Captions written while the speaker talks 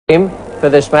team for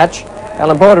this match.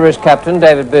 Allan Border is captain,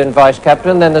 David Boon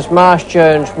vice-captain. Then there's Marsh,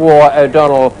 Jones, Waugh,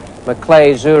 O'Donnell,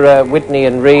 MacLEAY, ZOEHRER, Whitney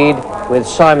and Reid, with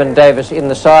Simon Davis in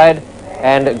the side,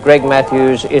 and Greg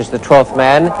Matthews is the 12th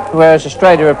man. Whereas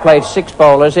Australia have played 6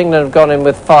 bowlers, England have gone in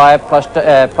with 5, plus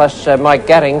Mike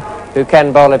Gatting, who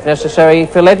can bowl if necessary.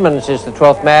 Phil Edmonds is the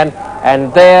 12th man,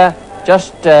 and there,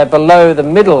 just below the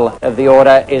middle of the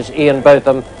order, is Ian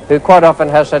Botham, who quite often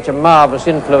has such a marvellous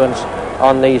influence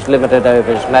on these limited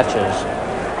overs matches.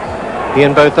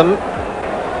 Ian Botham,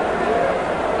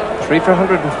 3 for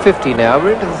 150 now.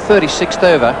 We're into the 36th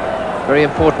over. Very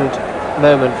important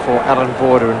moment for Allan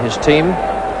Border and his team.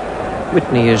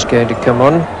 Whitney is going to come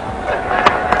on.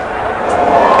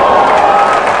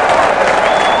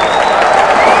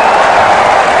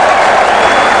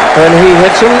 When he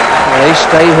hits them, they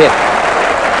stay hit.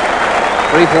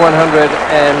 3 for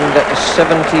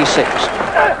 176.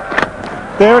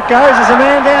 There it goes, there's a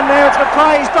man down there, it's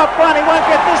MacLEAY, he's dropped one, he won't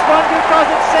get this one because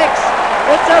it's 6.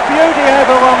 It's a beauty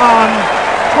over long on.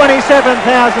 27,000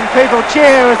 people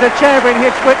cheer as the champion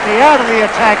hits Whitney out of the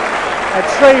attack at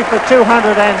 3 for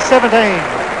 217.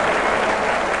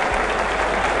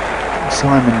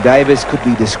 Simon Davis could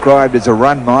be described as a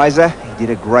run miser. He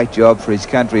did a great job for his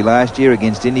country last year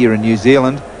against India and New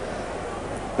Zealand.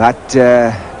 But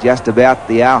just about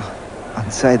the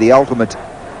I'd say the ultimate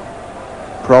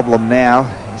problem now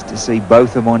is to see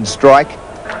Botham on strike.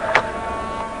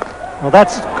 Well,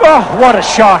 that's, oh, what a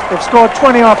shot. They've scored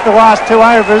 20 off the last 2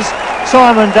 overs.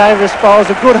 Simon Davis bowls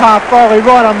a good half volley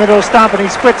right on middle stump, and he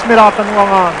splits mid-off and long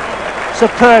on.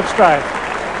 Superb stroke.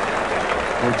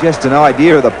 Well, just an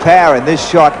idea of the power in this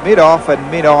shot. Mid-off and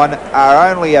mid-on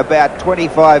are only about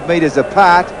 25 metres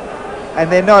apart, and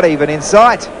they're not even in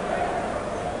sight.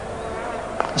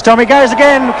 This time he goes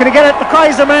again. Can he get it?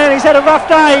 MacLEAY's the man. He's had a rough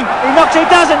day. He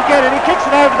doesn't get it. He kicks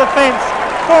it over the fence.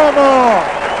 4 more.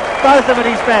 Both of at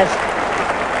his best.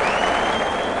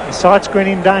 The sight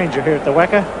screen in danger here at the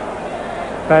WACA.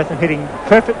 Both of them hitting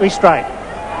perfectly straight.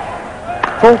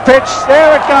 Full pitch.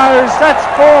 There it goes. That's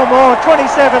 4 more.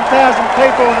 27,000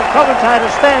 people, and the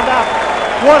commentators stand up.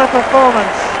 What a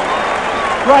performance.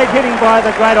 Great hitting by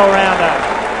the great all-rounder.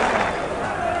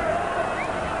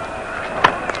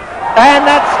 And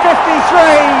that's 53.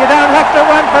 You don't have to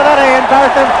run for that, Ian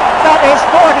Botham. That is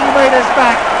 40 metres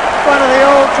back. One of the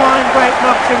all-time great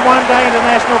knocks in one-day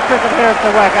international cricket here at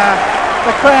the WACA.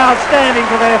 The crowd standing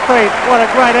to their feet. What a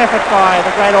great effort by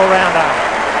the great all-rounder.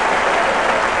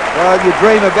 Well, you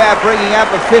dream about bringing up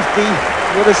a 50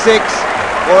 with a 6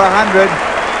 or 100,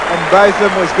 and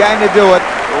Botham was going to do it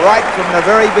right from the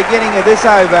very beginning of this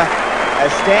over. A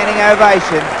standing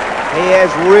ovation. He has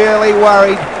really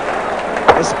worried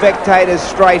the spectators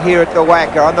straight here at the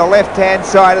WACA. On the left-hand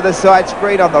side of the side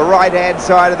screen, on the right-hand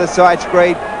side of the side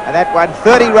screen, and that one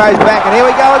 30 rows back, and here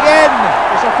we go again.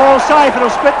 This will fall safe,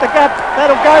 it'll split the gap.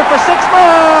 That'll go for 6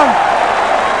 more.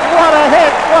 What a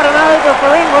hit, what an over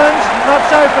for England. Not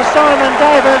so for Simon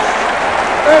Davis.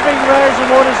 Irving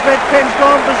Rosenwater's red pen's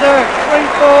gone berserk. 3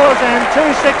 4s and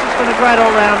 2 6s for the great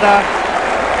all-rounder.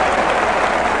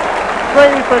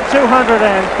 3 for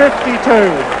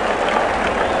 252.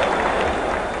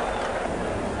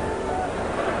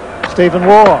 Stephen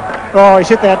Waugh. Oh, he's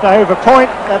hit that over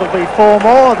point. That'll be 4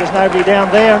 more. There's nobody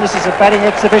down there, and this is a batting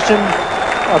exhibition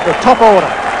of the top order.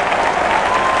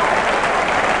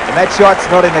 And that shot's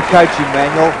not in the coaching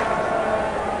manual.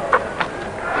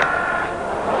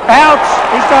 Out.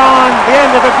 He's gone. The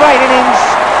end of a great innings.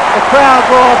 The crowd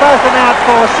roar. Botham out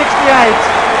for 68.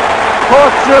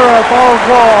 Port Zura bowled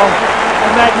Waugh. A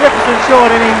magnificent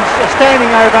short innings. A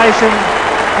standing ovation.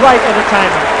 Great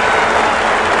entertainment.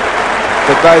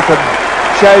 But Botham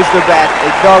shows the bat,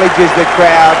 acknowledges the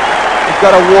crowd. He's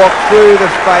got to walk through the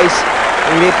space.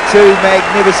 He hit 2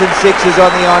 magnificent 6s on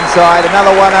the onside,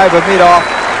 another one over mid-off,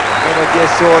 and we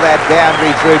just saw that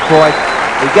boundary through point.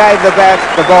 He gave the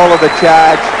bowler the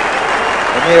charge,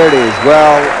 and there it is.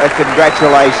 Well,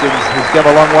 congratulations. He's come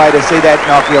a long way to see that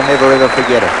knock. He'll never ever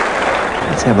forget it.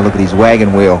 Let's have a look at his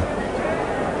wagon wheel.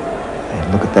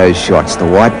 And look at those shots. The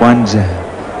white ones,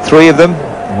 3 of them,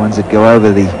 the ones that go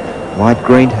over the light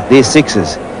green, they're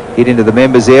 6s. Hit into the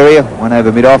members area, 1 over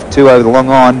mid-off, 2 over the long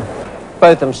on.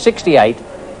 Botham 68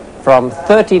 from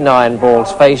 39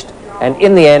 balls faced, and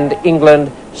in the end,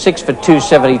 England 6 for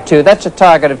 272. That's a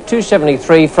target of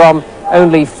 273 from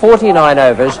only 49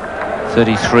 overs.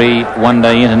 33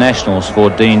 one-day internationals for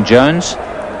Dean Jones.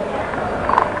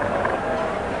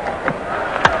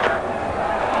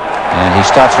 And he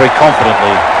starts very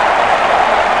confidently.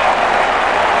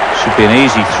 Should be an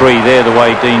easy 3 there, the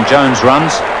way Dean Jones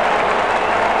runs.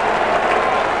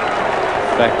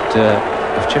 In fact,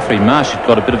 if Geoffrey Marsh had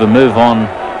got a bit of a move on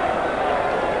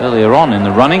Earlier on in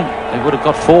the running, they would have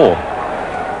got 4.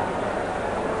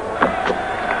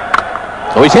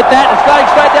 So he's hit that. It's going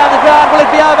straight down the ground. Will it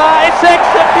be over? It's 6.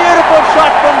 A beautiful shot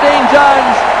from Dean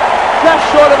Jones. Just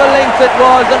short of a length it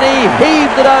was, and he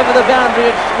heaved it over the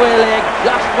boundary at square leg.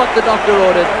 Just what the doctor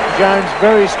ordered. Jones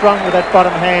very strong with that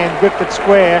bottom hand, gripped it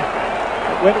square.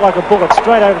 It went like a bullet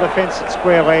straight over the fence at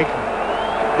square leg.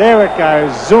 There it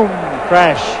goes. Zoom.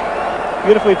 Crash.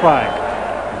 Beautifully played.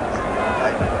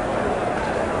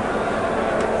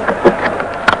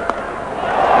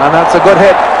 And that's a good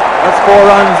hit. That's 4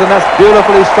 runs, and that's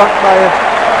beautifully struck by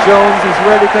Jones. He's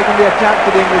really taking the attack to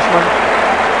the Englishman.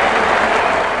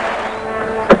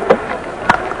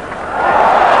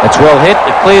 It's well hit.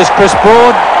 It clears Chris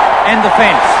Broad and the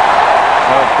fence.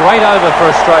 So a great over for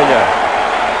Australia.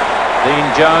 Dean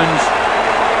Jones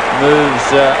moves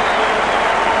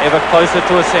ever closer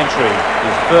to a century.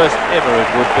 His first ever, it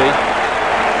would be.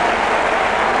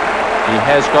 He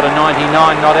has got a 99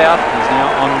 not out. He's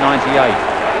now on 98.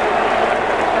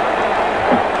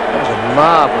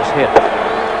 Marvellous hit.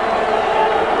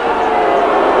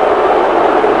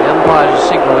 The umpires are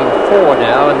signalling 4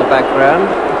 now in the background.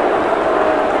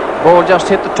 Ball just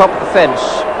hit the top of the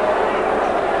fence.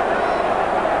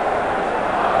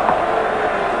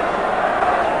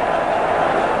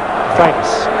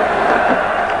 Famous.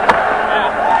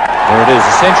 There it is,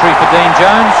 a century for Dean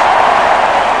Jones.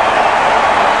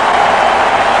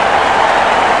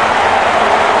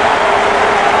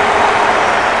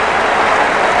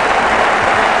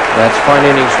 That's fine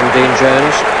innings from Dean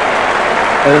Jones.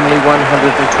 Only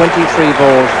 123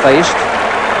 balls faced.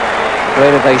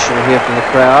 Great ovation here from the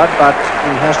crowd, but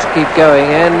he has to keep going,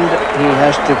 and he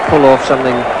has to pull off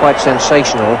something quite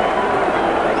sensational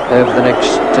over the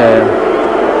next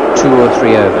 2 or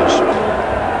 3 overs.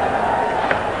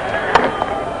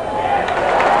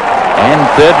 And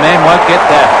third man won't get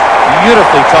that.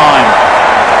 Beautifully timed.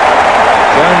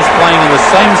 Jones playing in the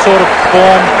same sort of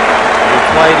form he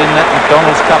played in that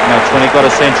McDonald's Cup match when he got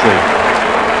a century.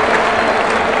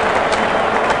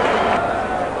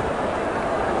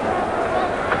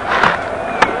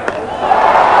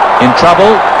 In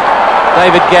trouble,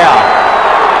 David Gower.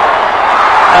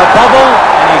 A bubble,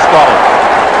 and he's got it.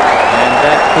 And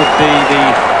that could be the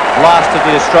last of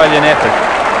the Australian effort,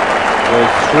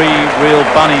 with 3 real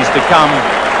bunnies to come.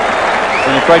 It's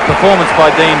been a great performance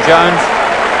by Dean Jones,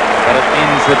 but it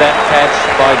ends with that catch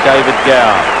by David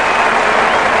Gower.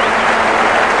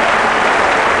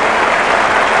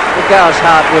 Gower's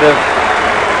heart would have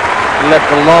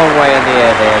leapt a long way in the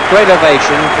air there. Great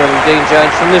ovation from Dean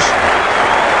Jones from this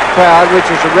crowd, which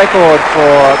is a record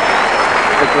for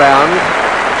the ground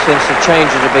since the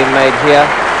changes have been made here,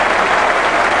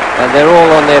 and they're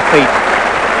all on their feet.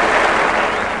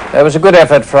 There was a good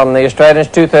effort from the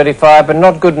Australians, 235, but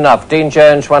not good enough. Dean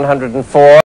Jones 104.